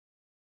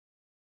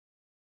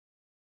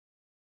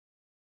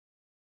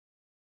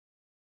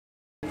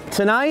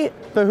Tonight,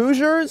 the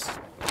Hoosiers,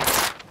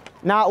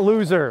 not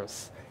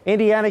losers.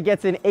 Indiana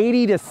gets an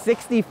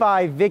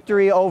 80-65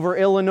 victory over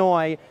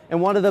Illinois and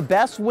one of the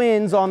best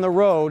wins on the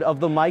road of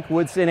the Mike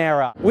Woodson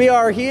era. We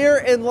are here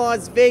in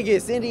Las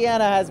Vegas.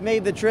 Indiana has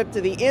made the trip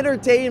to the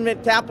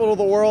entertainment capital of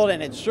the world,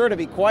 and it's sure to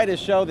be quite a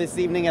show this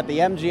evening at the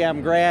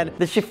MGM Grand.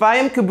 The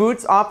Shifayim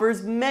Kibbutz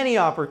offers many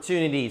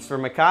opportunities for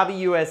Maccabi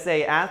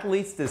USA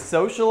athletes to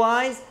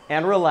socialize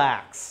and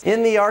relax.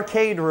 In the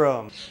arcade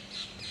room,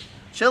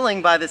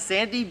 chilling by the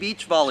sandy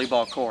beach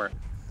volleyball court,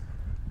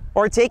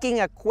 or taking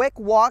a quick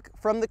walk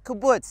from the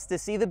kibbutz to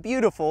see the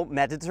beautiful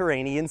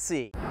Mediterranean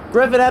Sea.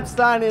 Griffin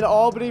Epstein in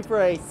Albany for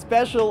a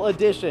special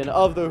edition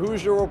of the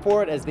Hoosier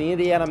Report as the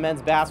Indiana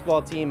men's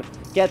basketball team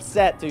gets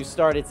set to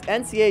start its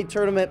NCAA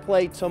tournament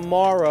play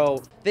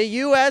tomorrow. The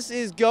U.S.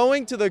 is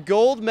going to the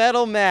gold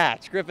medal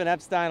match. Griffin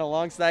Epstein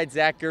alongside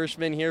Zach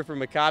Gershman here from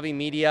Maccabi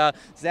Media.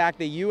 Zach,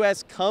 the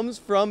U.S. comes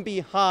from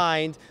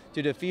behind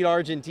to defeat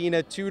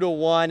Argentina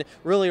 2-1.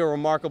 Really a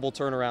remarkable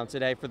turnaround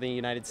today for the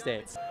United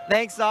States.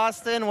 Thanks,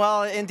 Austin.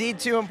 Well, indeed,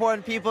 two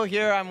important people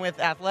here. I'm with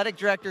Athletic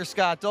Director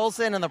Scott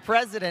Dolson and the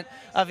President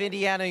of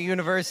Indiana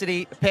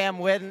University, Pam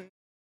Whitten.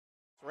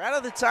 We're out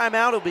of the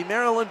timeout. It'll be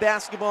Maryland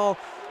basketball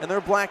in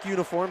their black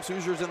uniforms,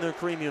 Hoosiers in their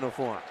cream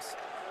uniforms.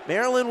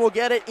 Maryland will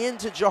get it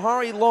into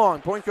Jahari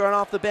Long, point guard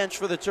off the bench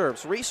for the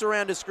Terps. Reese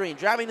around his screen,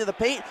 driving to the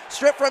paint,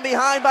 stripped from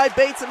behind by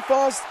Bates and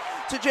falls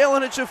to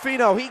Jalen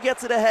Chifino. He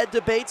gets it ahead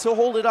to Bates. He'll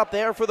hold it up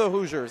there for the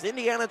Hoosiers.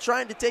 Indiana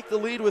trying to take the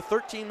lead with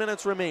 13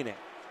 minutes remaining.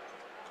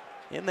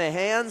 In the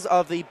hands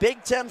of the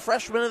Big Ten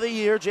Freshman of the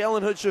Year,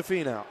 Jalen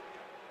Chifino.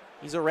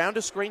 He's around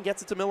a screen,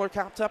 gets it to Miller,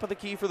 top of the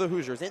key for the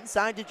Hoosiers.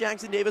 Inside to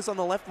Jackson Davis on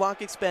the left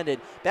block expended.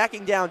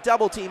 Backing down,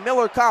 double team,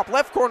 Miller, Kopp,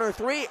 left corner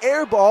three,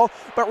 air ball,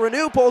 but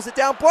Renew pulls it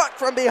down, blocked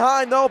from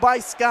behind though by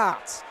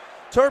Scott.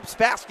 Terps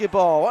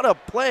basketball, what a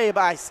play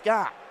by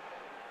Scott.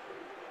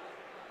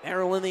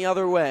 Maryland the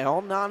other way,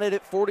 all knotted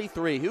at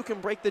 43. Who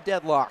can break the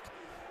deadlock?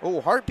 Oh,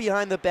 Hart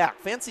behind the back,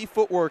 fancy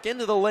footwork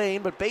into the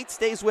lane, but Bates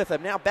stays with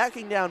him. Now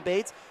backing down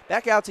Bates,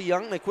 back out to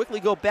Young. They quickly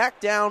go back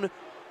down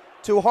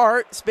to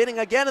Hart, spinning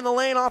again in the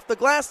lane, off the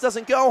glass,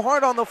 doesn't go.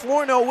 Hart on the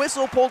floor, no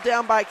whistle, pulled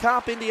down by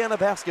Kopp. Indiana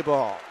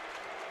basketball.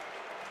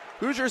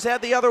 Hoosiers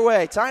head the other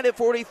way, tied at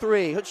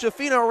 43.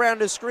 Chifino around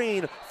his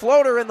screen,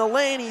 floater in the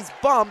lane, he's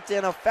bumped,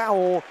 and a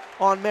foul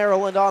on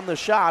Maryland on the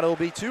shot. It'll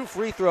be two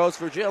free throws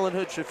for Jalen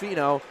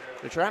Chifino.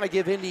 They're trying to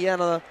give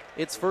Indiana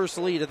its first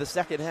lead of the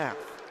second half.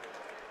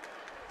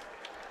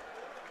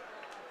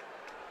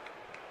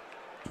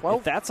 12.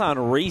 If that's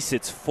on Reese,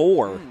 it's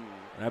 4.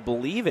 I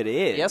believe it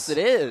is. Yes, it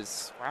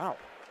is. Wow.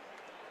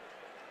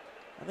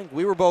 I think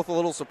we were both a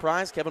little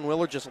surprised. Kevin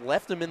Willard just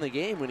left him in the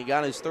game when he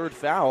got his third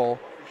foul.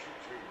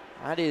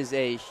 That is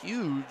a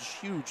huge,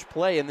 huge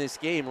play in this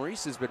game.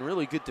 Reese has been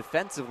really good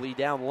defensively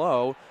down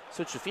low.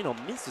 So Chifino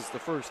misses the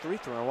first free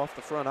throw off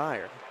the front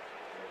iron.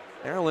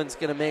 Maryland's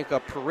going to make a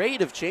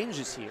parade of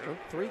changes here.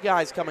 3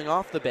 guys coming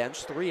off the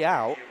bench, 3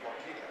 out.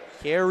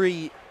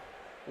 Carey,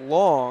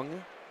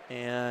 Long,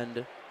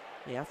 and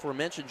the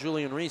aforementioned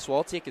Julian Reese. Well,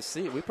 I'll take a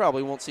seat. We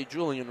probably won't see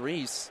Julian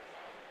Reese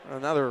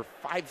another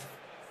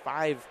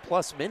five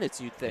plus minutes,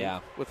 you'd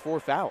think, with 4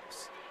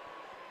 fouls.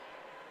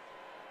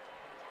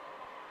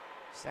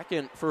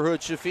 Second for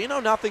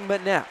Chifino, nothing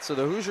but net. So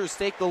the Hoosiers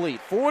take the lead.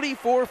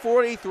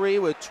 44-43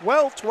 with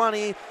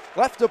 12:20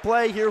 left to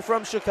play here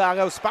from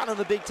Chicago. Spot in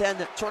the Big Ten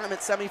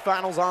tournament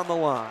semifinals on the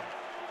line.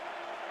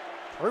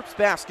 Terps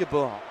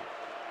basketball.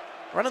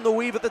 Running the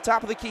weave at the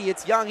top of the key.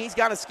 It's Young. He's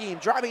got a scheme.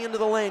 Driving into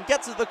the lane.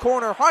 Gets to the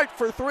corner. Hart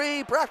for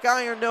 3. Brack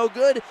iron no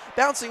good.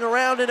 Bouncing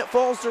around and it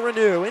falls to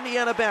Renew.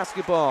 Indiana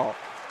basketball.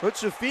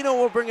 Chifino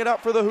will bring it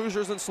up for the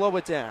Hoosiers and slow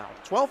it down.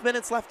 12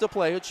 minutes left to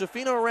play.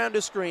 Chifino around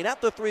his screen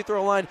at the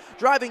free-throw line.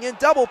 Driving in.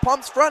 Double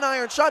pumps. Front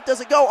iron shot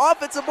doesn't go.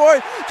 Offensive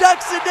board.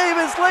 Jackson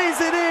Davis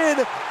lays it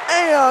in.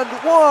 And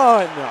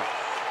 1.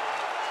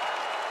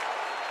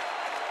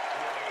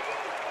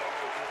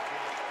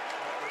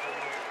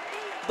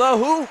 The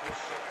hoop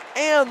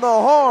and the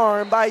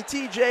harm by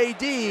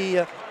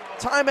TJD.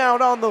 Timeout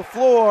on the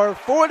floor.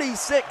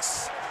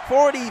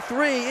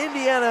 46-43.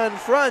 Indiana in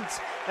front,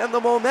 and the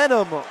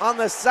momentum on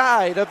the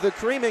side of the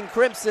Cream and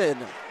Crimson.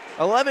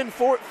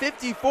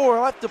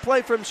 11:54 left to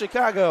play from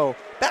Chicago.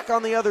 Back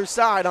on the other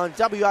side on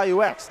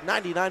WIUX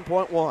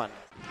 99.1.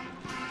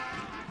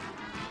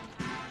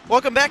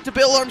 Welcome back to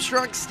Bill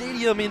Armstrong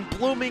Stadium in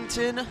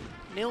Bloomington.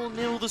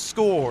 0-0 the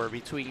score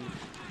between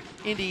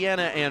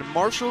Indiana and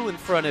Marshall in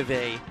front of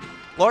a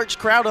large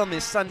crowd on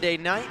this Sunday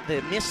night.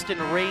 The mist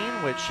and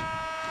rain, which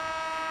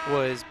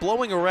was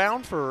blowing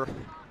around for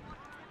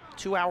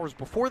 2 hours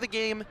before the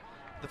game.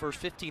 The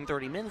first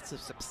 15-30 minutes have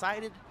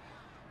subsided.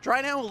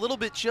 Dry now, a little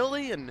bit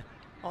chilly, and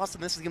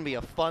Austin, this is going to be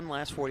a fun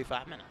last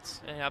 45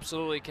 minutes. Yeah,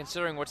 absolutely,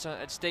 considering what's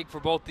at stake for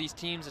both these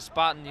teams, a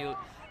spot in the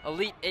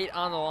Elite 8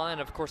 on the line.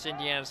 Of course,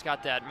 Indiana's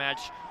got that match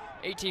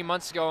 18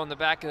 months ago in the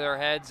back of their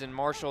heads, and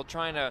Marshall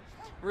trying to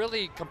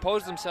really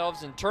compose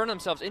themselves and turn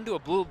themselves into a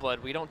blue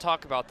blood. We don't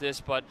talk about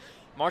this, but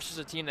Marshall's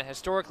a team that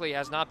historically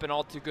has not been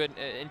all too good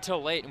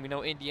until late, and we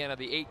know Indiana,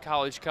 the 8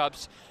 college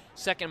cups,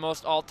 second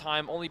most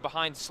all-time, only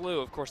behind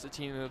SLU, of course, the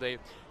team who they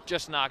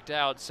just knocked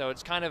out. So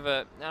it's kind of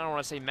a, I don't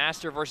want to say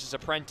master versus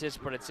apprentice,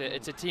 but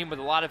it's a team with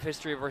a lot of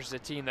history versus a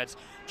team that's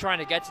trying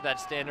to get to that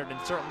standard, and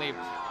certainly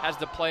has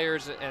the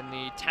players and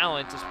the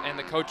talent and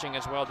the coaching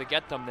as well to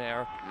get them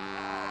there.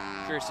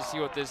 Curious to see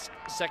what this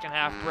second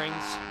half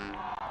brings.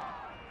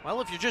 Well,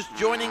 if you're just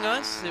joining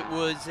us, it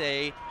was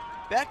a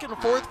back and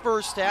forth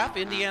first half.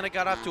 Indiana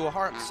got off to a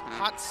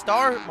hot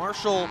start.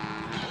 Marshall,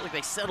 felt like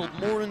they settled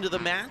more into the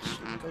match.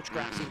 Coach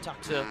Grafson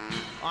talked to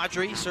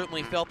Audrey,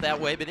 certainly felt that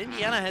way. But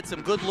Indiana had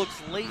some good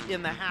looks late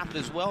in the half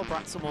as well,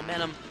 brought some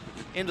momentum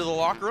into the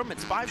locker room.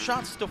 It's 5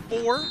 shots to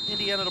 4,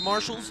 Indiana to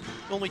Marshall's.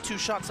 Only 2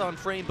 shots on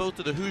frame, both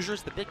to the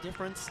Hoosiers. The big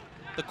difference,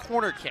 the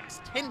corner kicks.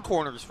 10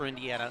 corners for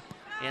Indiana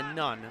and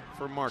none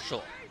for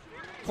Marshall.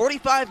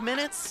 45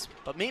 minutes,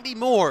 but maybe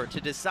more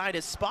to decide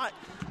a spot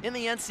in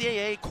the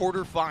NCAA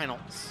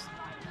quarterfinals.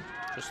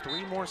 Just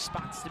 3 more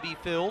spots to be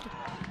filled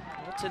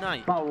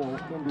tonight.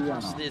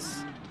 Across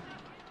this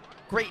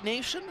great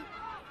nation,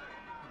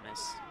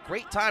 this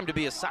great time to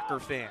be a soccer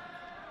fan.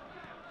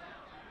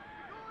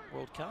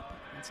 World Cup,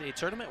 NCAA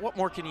tournament, what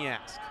more can you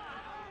ask?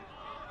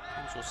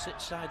 Teams will sit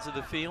sides of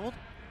the field.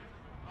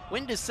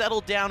 Wind has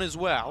settled down as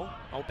well.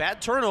 Oh, bad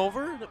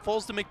turnover that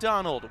falls to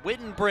McDonald.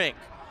 Wittenbrink.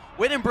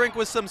 Wittenbrink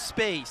with some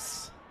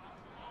space.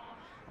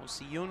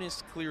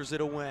 Osiunis clears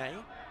it away.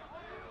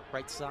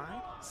 Right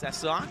side,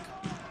 Sesak.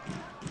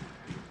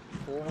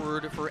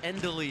 Forward for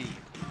Endely.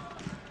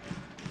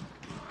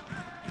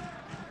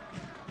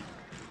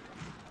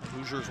 The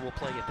Hoosiers will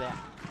play it back.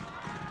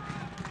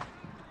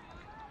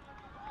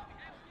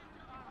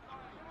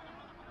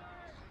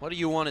 What do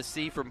you want to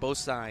see from both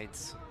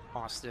sides,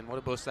 Austin? What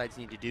do both sides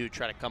need to do to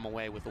try to come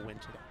away with a win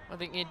today? I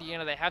think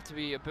Indiana, they have to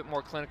be a bit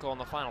more clinical in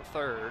the final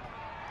third.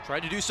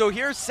 Tried to do so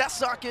here.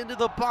 Sesak into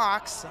the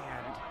box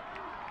and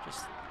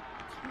just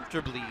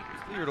comfortably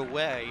cleared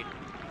away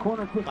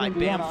by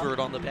Bamford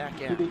on the back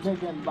end.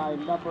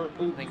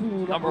 I think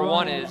number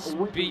 1 is,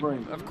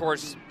 of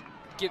course,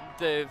 get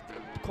the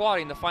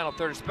quality in the final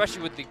third,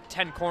 especially with the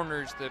 10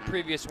 corners, the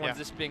previous ones,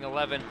 this being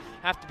 11,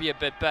 have to be a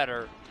bit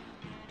better.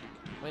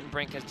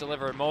 Wittenbrink has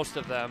delivered most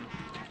of them.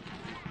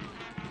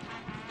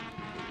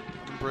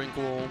 Wittenbrink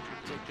will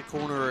take the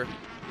corner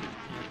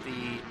at the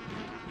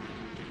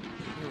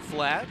near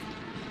flag.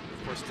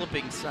 Of course,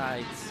 flipping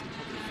sides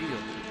of the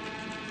field.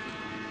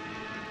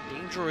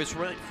 Dangerous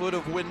right foot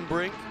of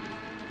Wittenbrink.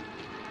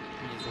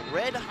 He's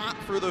red hot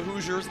for the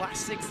Hoosiers.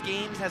 Last 6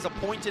 games, has a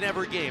point in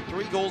every game.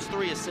 3 goals,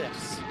 3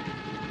 assists.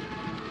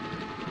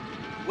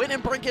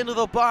 Wittenbrink into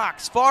the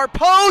box. Far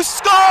post,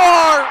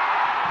 score!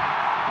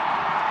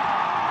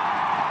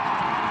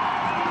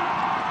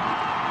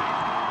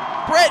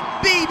 Brett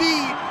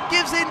Beebe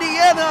gives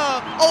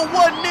Indiana a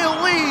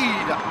 1-0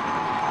 lead.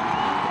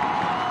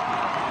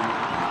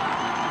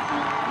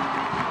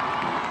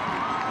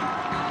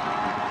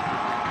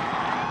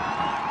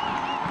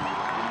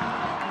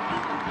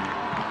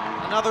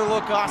 Another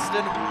look,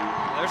 Austin.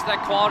 There's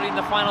that quality in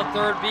the final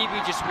third. Beebe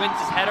just wins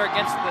his header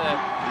against the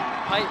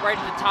height right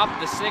at the top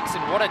of the 6,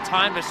 and what a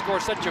time to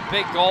score such a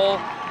big goal.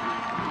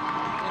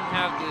 Didn't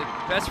have the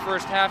best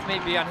first half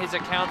maybe on his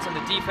accounts on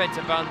the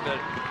defensive end, but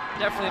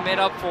definitely made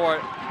up for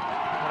it.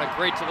 What a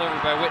great delivery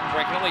by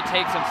Wittenbrink. It only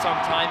takes him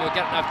some time. He'll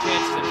get enough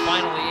chances, and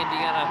finally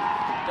Indiana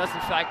does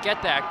in fact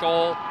get that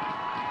goal.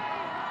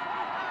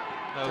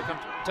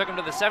 Took him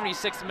to the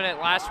 76th minute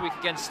last week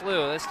against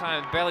SLU. This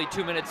time barely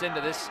 2 minutes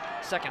into this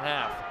second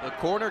half. The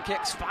corner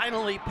kicks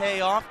finally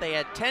pay off. They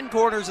had 10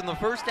 corners in the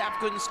first half,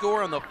 couldn't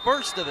score on the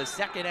first of the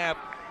second half.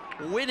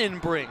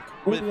 Wittenbrink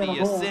with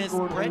the assist.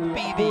 Brett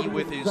Beebe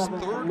with his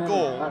 3rd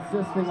goal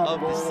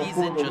of the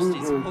season, just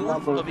his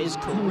 4th of his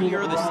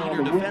career. The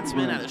senior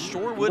defenseman out of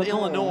Shorewood,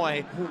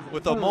 Illinois,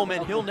 with a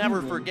moment he'll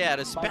never forget,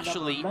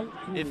 especially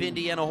if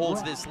Indiana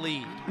holds this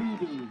lead.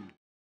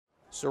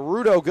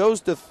 Ceruto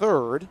goes to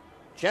 3rd.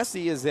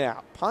 Jesse is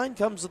out. Pine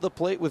comes to the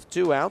plate with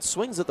 2 outs,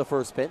 swings at the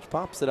first pitch,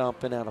 pops it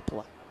up and out of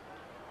play.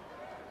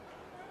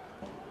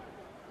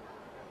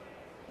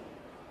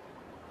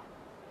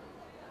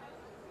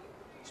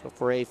 So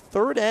for a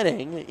 3rd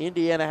inning,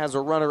 Indiana has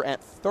a runner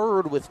at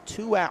 3rd with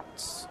 2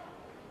 outs.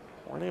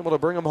 Weren't able to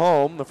bring him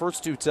home the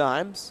first 2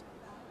 times.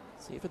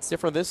 See if it's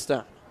different this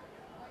time.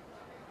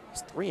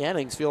 These 3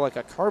 innings feel like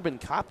a carbon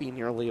copy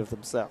nearly of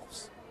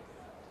themselves.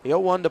 The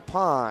 0-1 to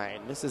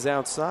Pine. This is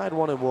outside,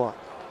 1-1.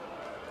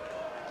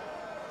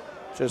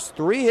 Just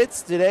 3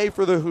 hits today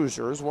for the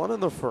Hoosiers, 1 in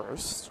the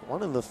first,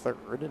 1 in the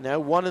third, and now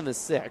 1 in the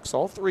 6th.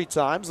 All 3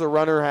 times the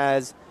runner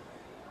has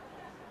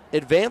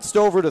advanced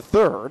over to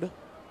 3rd,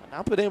 but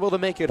not been able to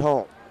make it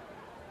home.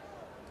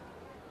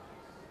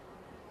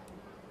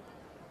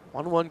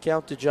 1-1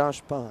 count to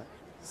Josh Pine.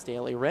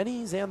 Staley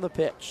readies and the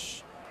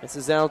pitch. This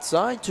is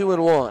outside,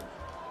 2-1.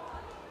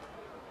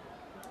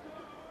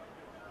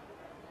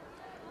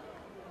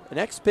 The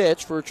next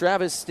pitch for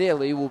Travis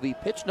Staley will be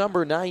pitch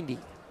number 90.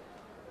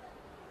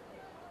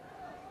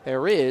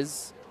 There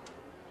is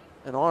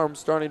an arm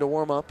starting to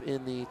warm up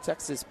in the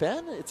Texas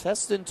pen. It's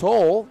Heston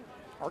Toll,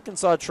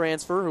 Arkansas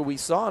transfer, who we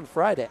saw on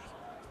Friday.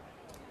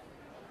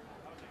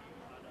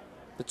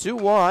 The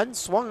 2-1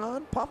 swung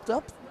on, popped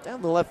up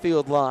down the left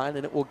field line,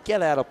 and it will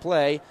get out of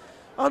play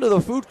onto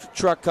the food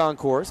truck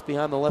concourse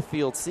behind the left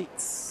field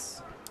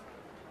seats.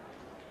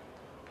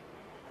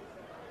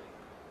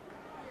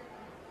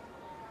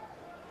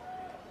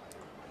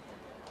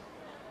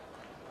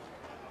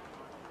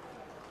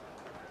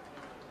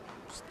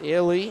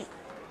 Staley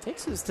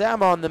takes his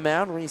time on the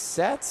mound,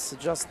 resets,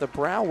 adjusts the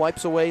brow,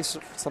 wipes away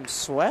some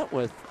sweat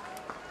with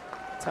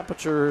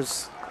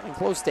temperatures getting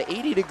close to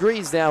 80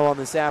 degrees now on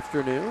this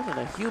afternoon and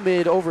a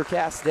humid,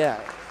 overcast day.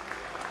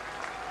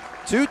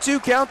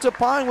 2-2 count to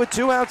Pine with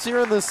 2 outs here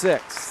in the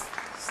 6th.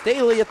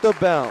 Staley at the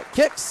belt,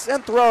 kicks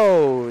and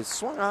throws.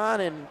 Swung on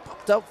and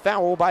popped up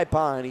foul by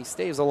Pine. He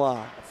stays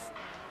alive.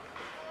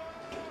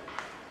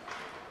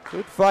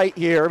 Good fight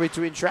here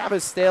between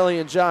Travis Staley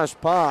and Josh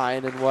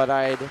Pine, and what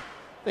I'd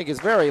think is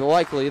very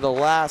likely the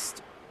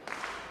last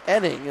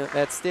inning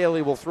that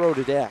Staley will throw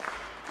today.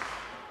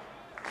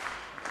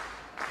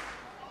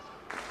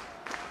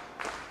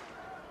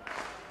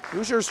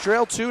 Hoosiers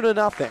trail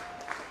 2-0.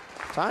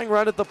 Tying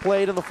run at the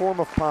plate in the form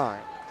of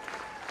Pine.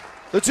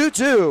 The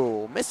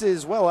 2-2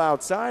 misses well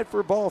outside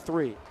for ball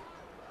 3.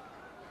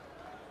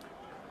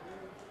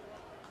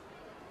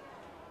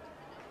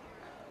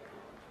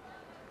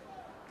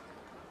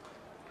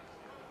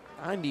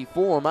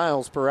 .94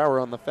 miles per hour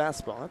on the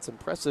fastball. That's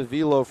impressive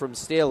velo from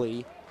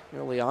Staley.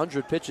 Nearly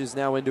 100 pitches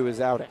now into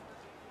his outing.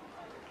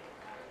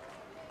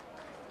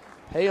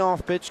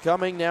 Payoff pitch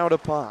coming now to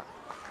Pine.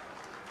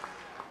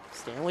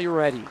 Stanley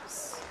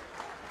readies.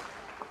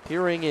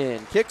 Peering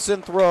in, kicks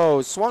and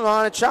throws, swung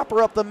on, a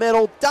chopper up the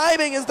middle,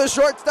 diving is the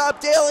shortstop,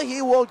 Daly,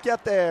 he won't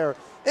get there.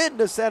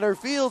 Into center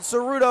field,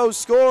 Cerruto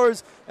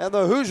scores, and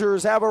the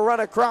Hoosiers have a run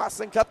across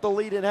and cut the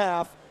lead in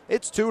half.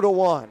 It's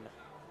 2-1.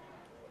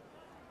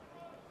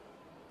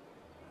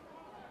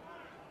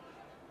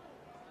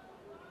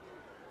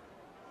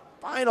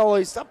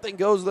 Finally, something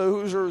goes the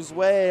Hoosiers'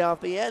 way off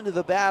the end of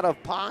the bat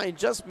of Pine,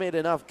 just made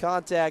enough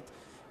contact,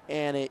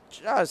 and it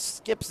just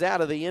skips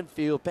out of the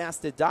infield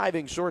past the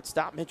diving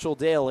shortstop Mitchell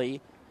Daly.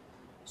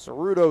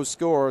 Cerruto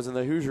scores, and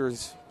the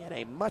Hoosiers get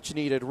a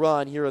much-needed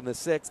run here in the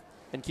 6th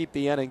and keep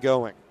the inning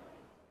going.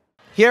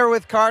 Here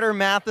with Carter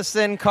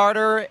Matheson.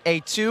 Carter, a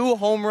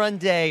 2-home-run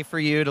day for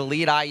you to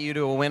lead IU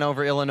to a win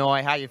over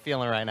Illinois. How you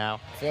feeling right now?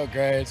 I feel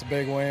great. It's a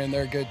big win.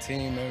 They're a good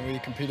team, and we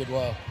competed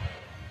well.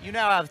 You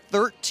now have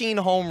 13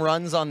 home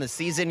runs on the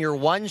season. You're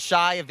one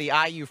shy of the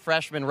IU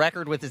freshman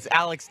record with his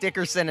Alex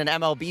Dickerson, an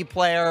MLB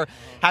player.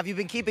 Have you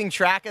been keeping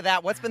track of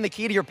that? What's been the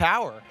key to your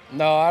power?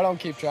 No, I don't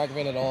keep track of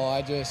it at all.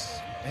 I just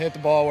hit the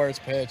ball where it's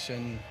pitched,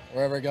 and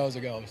wherever it goes,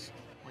 it goes.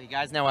 Well, you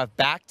guys now have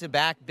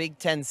back-to-back Big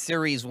Ten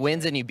Series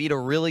wins, and you beat a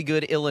really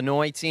good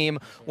Illinois team.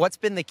 What's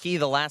been the key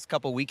the last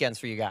couple weekends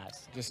for you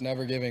guys? Just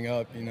never giving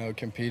up,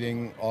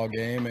 competing all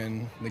game,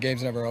 and the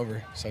game's never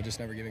over, so just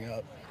never giving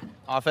up.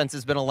 Offense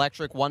has been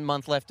electric. 1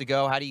 month left to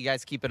go. How do you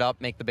guys keep it up,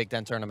 make the Big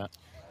Ten tournament?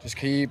 Just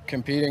keep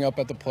competing up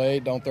at the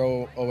plate, don't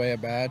throw away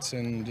at bats,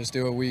 and just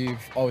do what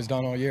we've always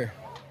done all year.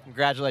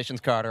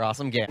 Congratulations, Carter.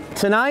 Awesome game.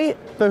 Tonight,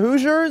 the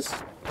Hoosiers,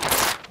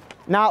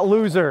 not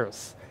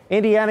losers.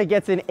 Indiana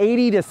gets an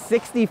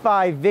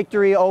 80-65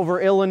 victory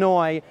over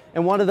Illinois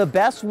and one of the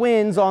best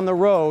wins on the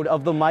road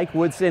of the Mike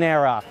Woodson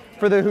era.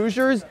 For the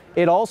Hoosiers,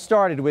 it all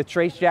started with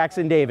Trace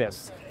Jackson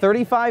Davis.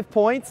 35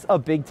 points, a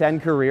Big Ten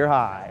career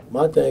high.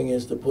 My thing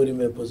is to put him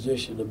in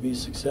position to be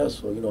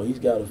successful. He's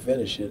got to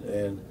finish it,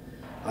 and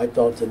I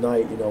thought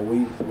tonight,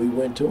 we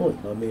went to him.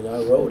 I mean,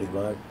 I rode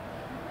him.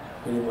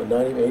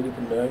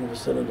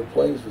 90% of the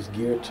plays was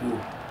geared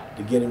to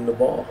get him the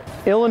ball.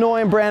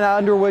 Illinois and Brandon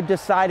Underwood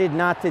decided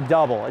not to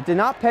double. It did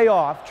not pay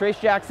off. Trace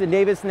Jackson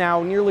Davis,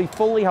 now nearly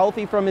fully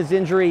healthy from his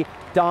injury,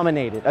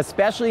 dominated,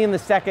 especially in the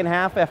second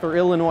half after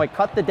Illinois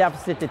cut the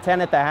deficit to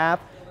 10 at the half.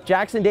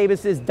 Jackson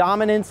Davis's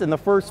dominance in the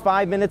first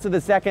 5 minutes of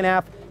the second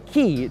half,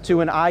 key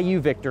to an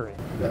IU victory.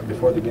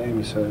 Before the game,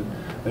 he said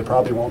they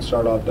probably won't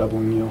start off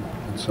doubling you,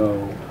 and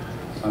so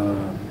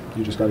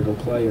you just got to go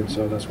play, and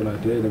so that's what I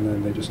did, and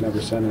then they just never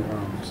sent it.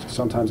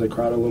 Sometimes they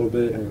crowd a little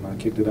bit, and I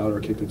kicked it out or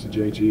kicked it to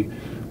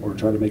JG or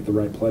tried to make the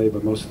right play,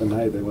 but most of the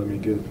night they let me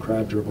get a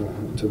crab dribble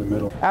to the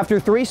middle. After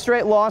 3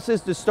 straight losses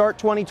to start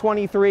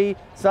 2023,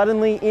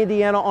 suddenly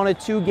Indiana on a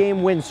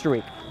 2-game win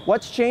streak.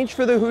 What's changed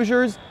for the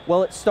Hoosiers?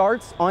 Well, it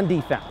starts on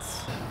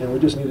defense. And we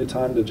just needed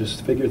time to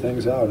just figure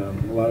things out. A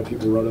lot of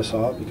people wrote us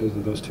off because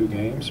of those 2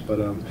 games, but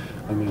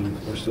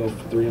we're still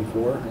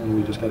 3-4, and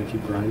we just got to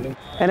keep grinding.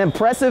 An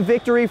impressive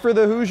victory for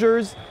the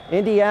Hoosiers.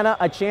 Indiana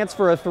a chance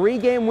for a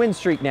 3-game win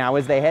streak now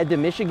as they head to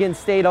Michigan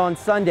State on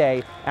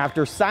Sunday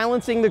after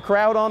silencing the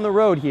crowd on the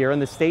road here in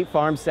the State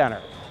Farm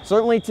Center.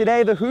 Certainly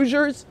today, the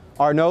Hoosiers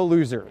are no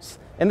losers.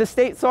 In the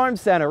State Farm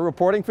Center,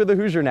 reporting for the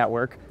Hoosier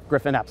Network,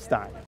 Griffin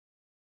Epstein.